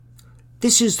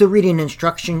This is the Reading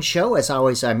Instruction Show. As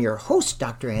always, I'm your host,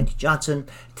 Dr. Andy Johnson.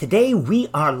 Today we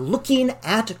are looking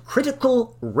at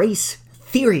critical race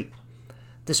theory.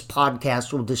 This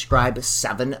podcast will describe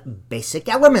 7 basic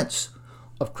elements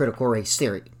of critical race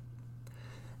theory.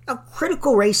 Now,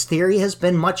 critical race theory has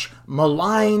been much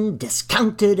maligned,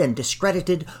 discounted, and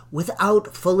discredited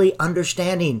without fully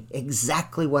understanding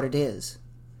exactly what it is.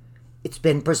 It's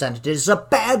been presented as a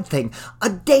bad thing, a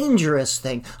dangerous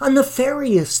thing, a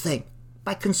nefarious thing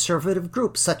by conservative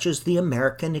groups such as the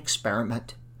American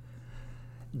Experiment.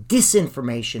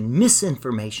 Disinformation,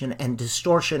 misinformation, and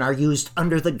distortion are used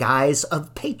under the guise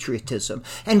of patriotism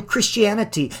and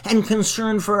Christianity and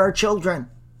concern for our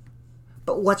children.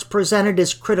 But what's presented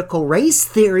as critical race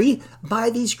theory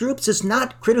by these groups is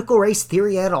not critical race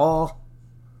theory at all.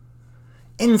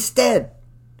 Instead,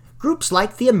 groups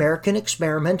like the American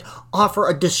Experiment offer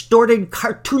a distorted,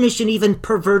 cartoonish, and even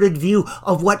perverted view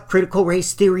of what critical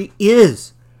race theory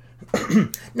is.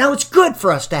 Now, it's good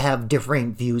for us to have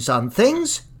differing views on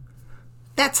things.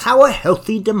 That's how a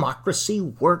healthy democracy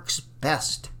works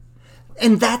best.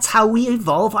 And that's how we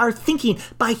evolve our thinking,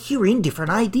 by hearing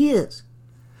different ideas.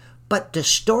 But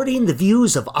distorting the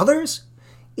views of others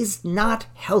is not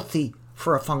healthy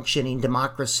for a functioning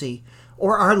democracy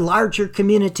or our larger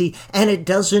community, and it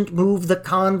doesn't move the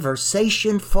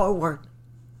conversation forward.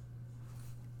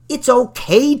 It's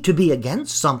okay to be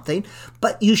against something,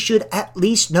 but you should at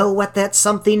least know what that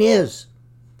something is.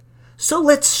 So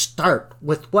let's start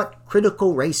with what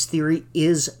critical race theory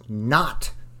is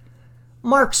not.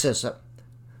 Marxism.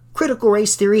 Critical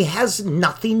race theory has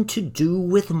nothing to do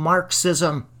with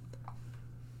Marxism.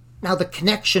 Now, the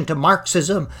connection to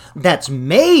Marxism that's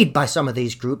made by some of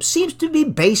these groups seems to be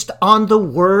based on the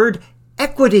word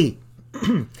equity.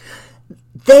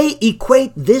 They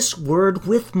equate this word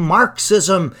with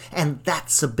Marxism, and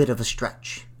that's a bit of a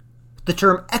stretch. The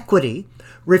term equity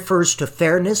refers to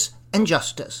fairness and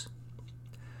justice.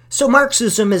 So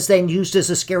Marxism is then used as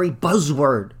a scary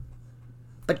buzzword.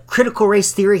 But critical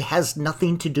race theory has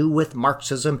nothing to do with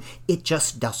Marxism. It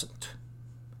just doesn't.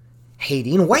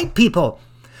 Hating white people.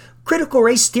 Critical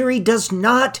race theory does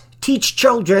not teach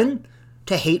children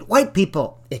to hate white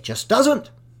people. It just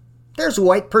doesn't. There's a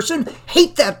white person,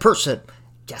 hate that person.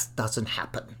 It just doesn't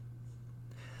happen.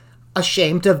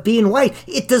 Ashamed of being white.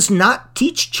 It does not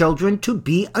teach children to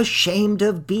be ashamed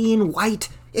of being white.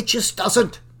 It just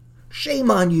doesn't. Shame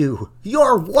on you.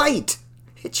 You're white.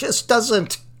 It just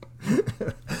doesn't.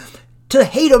 To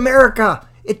hate America.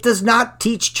 It does not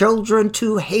teach children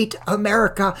to hate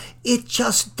America. It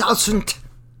just doesn't.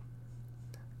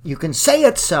 You can say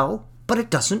it's so, but it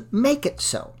doesn't make it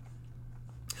so.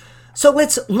 So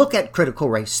let's look at critical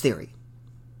race theory.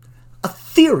 A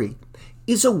theory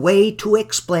is a way to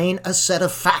explain a set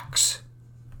of facts.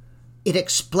 It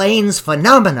explains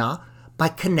phenomena by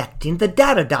connecting the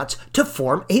data dots to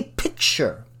form a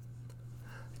picture.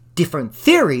 Different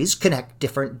theories connect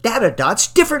different data dots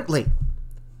differently.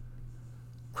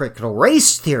 Critical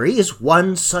race theory is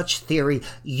one such theory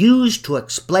used to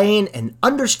explain and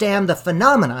understand the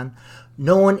phenomenon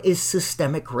known as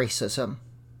systemic racism.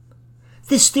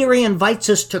 This theory invites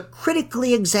us to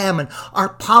critically examine our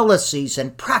policies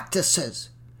and practices,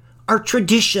 our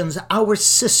traditions, our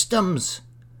systems.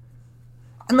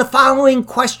 And the following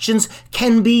questions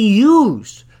can be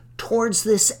used towards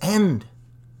this end.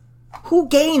 Who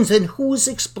gains and who's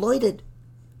exploited?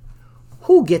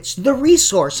 Who gets the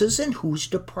resources and who's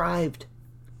deprived?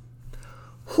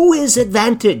 Who is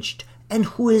advantaged and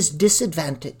who is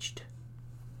disadvantaged?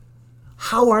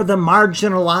 How are the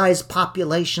marginalized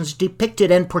populations depicted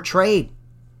and portrayed?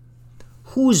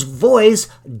 Whose voice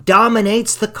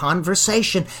dominates the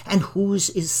conversation and whose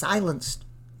is silenced?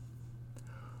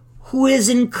 Who is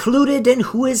included and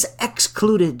who is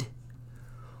excluded?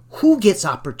 Who gets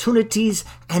opportunities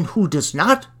and who does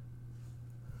not?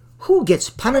 Who gets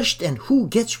punished and who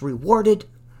gets rewarded?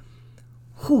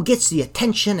 Who gets the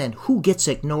attention and who gets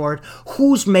ignored?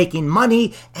 Who's making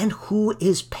money and who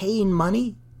is paying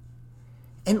money?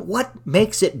 And what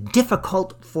makes it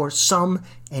difficult for some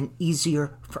and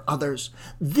easier for others?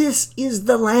 This is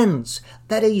the lens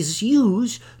that is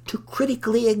used to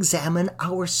critically examine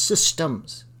our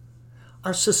systems.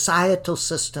 Our societal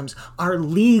systems, our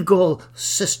legal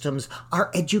systems, our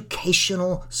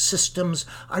educational systems,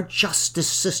 our justice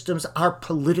systems, our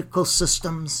political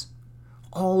systems,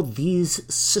 all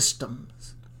these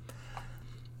systems.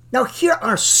 Now, here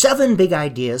are 7 big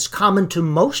ideas common to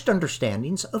most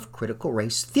understandings of critical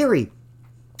race theory.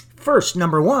 First,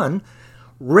 number 1,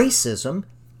 racism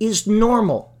is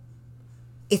normal.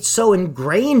 It's so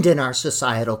ingrained in our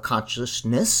societal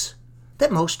consciousness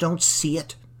that most don't see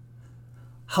it.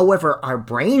 However, our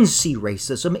brains see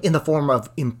racism in the form of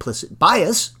implicit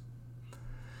bias.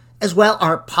 As well,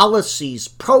 our policies,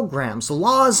 programs,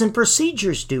 laws, and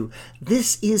procedures do.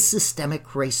 This is systemic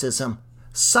racism.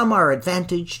 Some are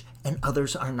advantaged and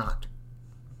others are not.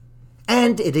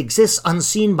 And it exists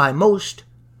unseen by most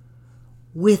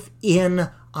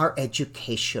within our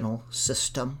educational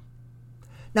system.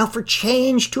 Now, for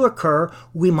change to occur,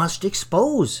 we must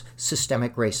expose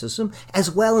systemic racism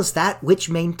as well as that which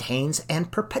maintains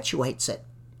and perpetuates it.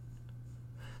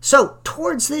 So,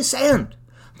 towards this end,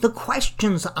 the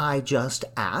questions I just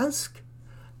asked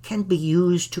can be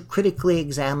used to critically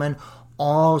examine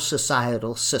all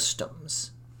societal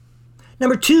systems.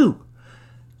 Number 2,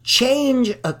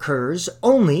 change occurs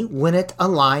only when it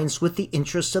aligns with the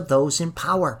interests of those in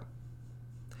power.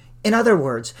 In other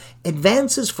words,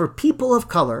 advances for people of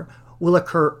color will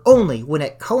occur only when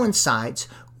it coincides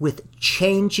with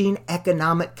changing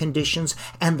economic conditions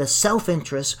and the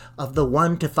self-interest of the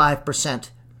 1 to 5%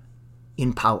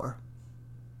 in power.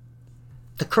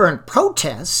 The current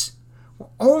protests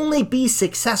will only be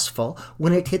successful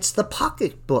when it hits the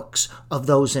pocketbooks of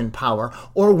those in power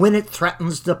or when it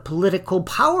threatens the political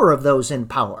power of those in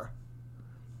power.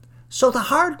 So the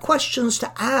hard questions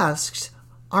to ask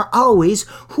are always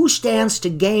who stands to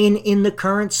gain in the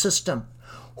current system,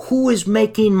 who is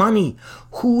making money,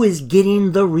 who is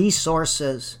getting the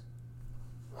resources,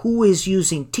 who is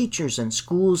using teachers and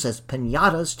schools as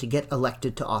piñatas to get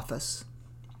elected to office.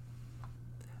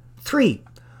 3,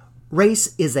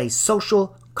 race is a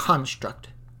social construct.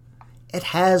 It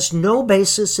has no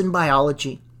basis in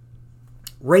biology.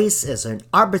 Race is an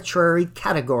arbitrary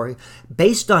category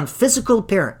based on physical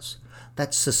appearance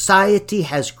that society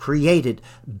has created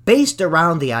based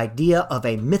around the idea of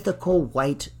a mythical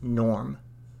white norm.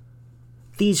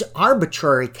 These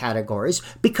arbitrary categories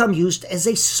become used as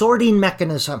a sorting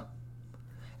mechanism.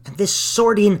 And this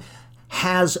sorting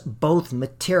has both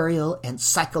material and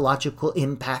psychological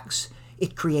impacts.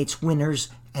 It creates winners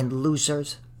and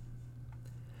losers.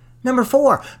 Number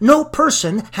 4, no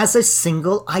person has a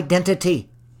single identity.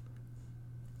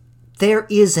 There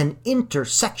is an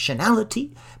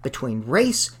intersectionality between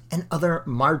race and other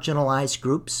marginalized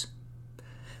groups.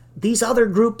 These other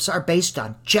groups are based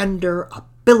on gender,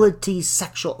 ability,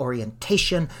 sexual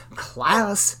orientation,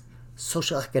 class,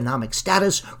 socioeconomic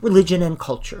status, religion, and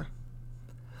culture.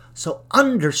 So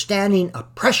understanding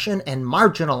oppression and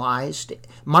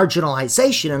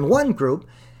marginalization in one group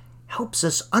helps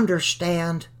us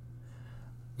understand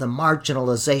the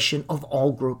marginalization of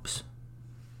all groups.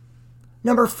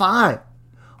 Number 5,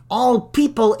 all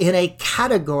people in a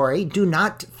category do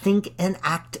not think and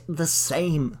act the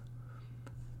same.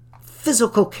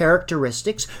 Physical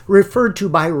characteristics referred to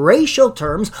by racial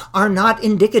terms are not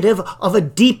indicative of a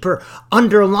deeper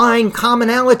underlying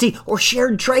commonality or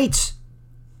shared traits.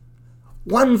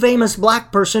 One famous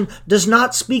black person does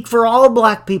not speak for all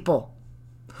black people.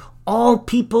 All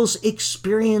people's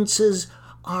experiences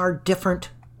are different.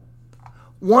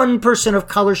 One person of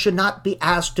color should not be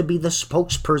asked to be the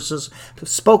spokesperson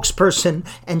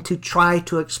and to try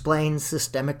to explain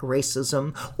systemic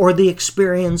racism or the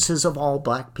experiences of all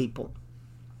black people.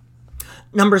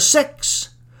 Number 6,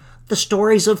 the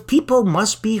stories of people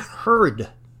must be heard.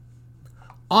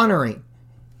 Honoring,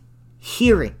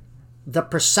 hearing the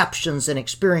perceptions and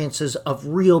experiences of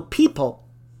real people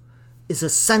is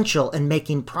essential in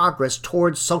making progress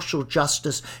towards social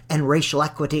justice and racial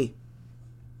equity.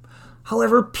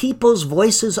 However, people's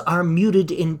voices are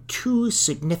muted in 2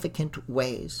 significant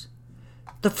ways.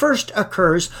 The first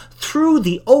occurs through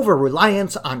the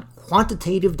over-reliance on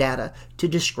quantitative data to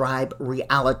describe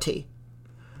reality.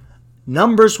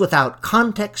 Numbers without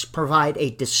context provide a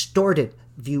distorted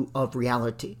view of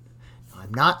reality.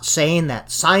 I'm not saying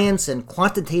that science and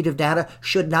quantitative data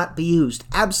should not be used.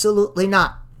 Absolutely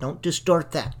not. Don't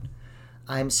distort that.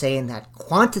 I'm saying that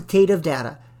quantitative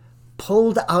data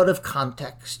pulled out of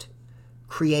context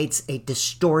creates a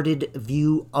distorted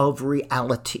view of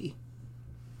reality.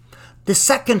 The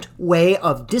second way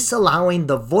of disallowing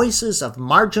the voices of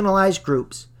marginalized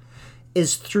groups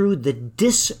is through the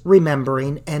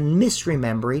disremembering and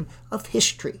misremembering of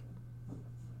history.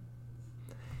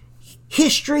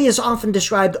 History is often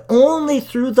described only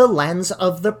through the lens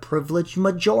of the privileged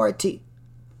majority.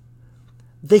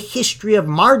 The history of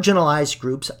marginalized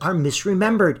groups are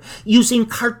misremembered, using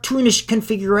cartoonish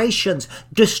configurations,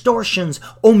 distortions,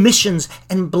 omissions,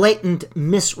 and blatant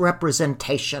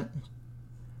misrepresentation.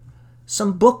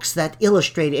 Some books that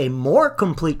illustrate a more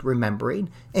complete remembering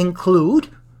include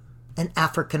An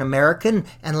African American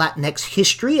and Latinx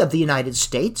History of the United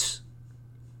States,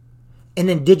 An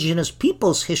Indigenous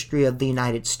Peoples History of the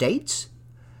United States,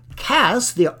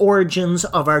 Cass, The Origins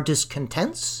of Our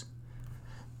Discontents.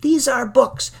 These are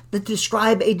books that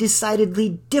describe a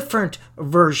decidedly different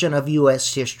version of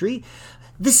U.S. history,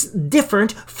 this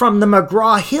different from the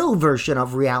McGraw-Hill version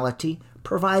of reality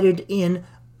provided in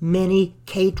many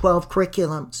K-12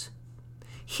 curriculums.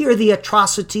 Here the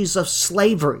atrocities of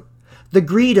slavery, the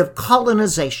greed of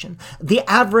colonization, the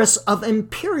avarice of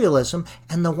imperialism,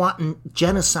 and the wanton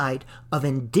genocide of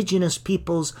indigenous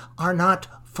peoples are not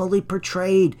fully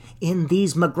portrayed in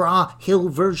these McGraw-Hill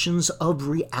versions of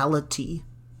reality.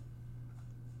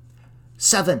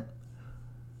 7.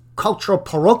 Cultural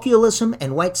parochialism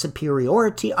and white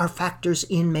superiority are factors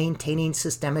in maintaining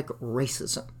systemic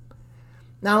racism.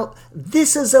 Now,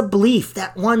 this is a belief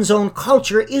that one's own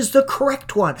culture is the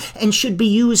correct one and should be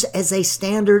used as a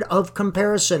standard of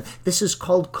comparison. This is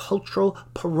called cultural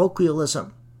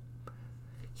parochialism.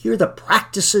 Here the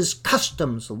practices,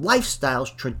 customs,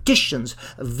 lifestyles, traditions,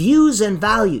 views, and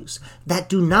values that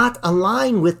do not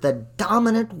align with the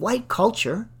dominant white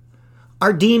culture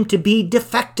are deemed to be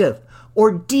defective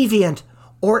or deviant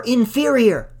or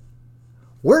inferior.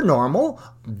 We're normal,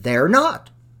 they're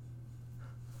not.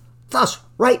 Thus,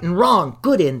 right and wrong,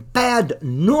 good and bad,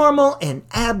 normal and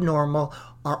abnormal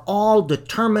are all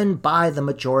determined by the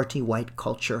majority white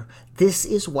culture. This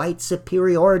is white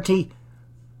superiority.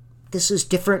 This is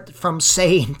different from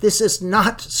saying, this is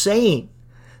not saying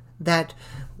that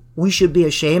we should be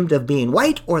ashamed of being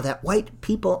white or that white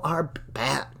people are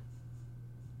bad.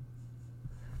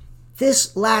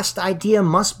 This last idea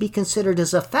must be considered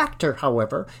as a factor,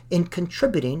 however, in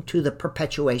contributing to the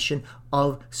perpetuation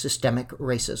of systemic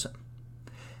racism.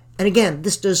 And again,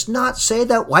 this does not say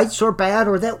that whites are bad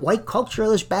or that white culture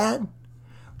is bad,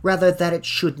 rather that it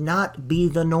should not be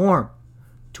the norm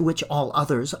to which all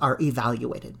others are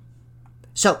evaluated.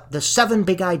 So, the 7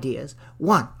 big ideas.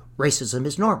 1, racism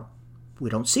is normal. We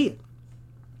don't see it.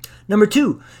 Number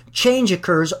 2, change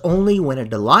occurs only when it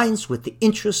aligns with the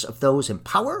interests of those in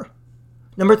power.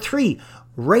 Number 3,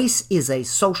 race is a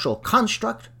social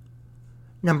construct.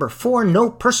 Number 4, no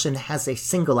person has a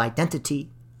single identity.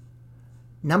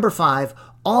 Number 5,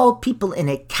 all people in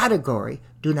a category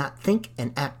do not think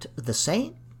and act the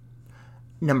same.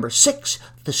 Number 6,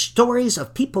 the stories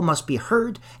of people must be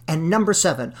heard. And number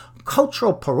 7,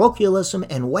 cultural parochialism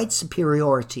and white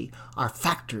superiority are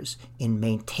factors in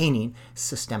maintaining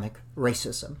systemic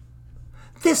racism.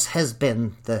 This has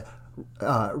been the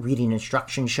Reading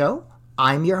Instruction Show.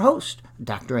 I'm your host,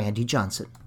 Dr. Andy Johnson.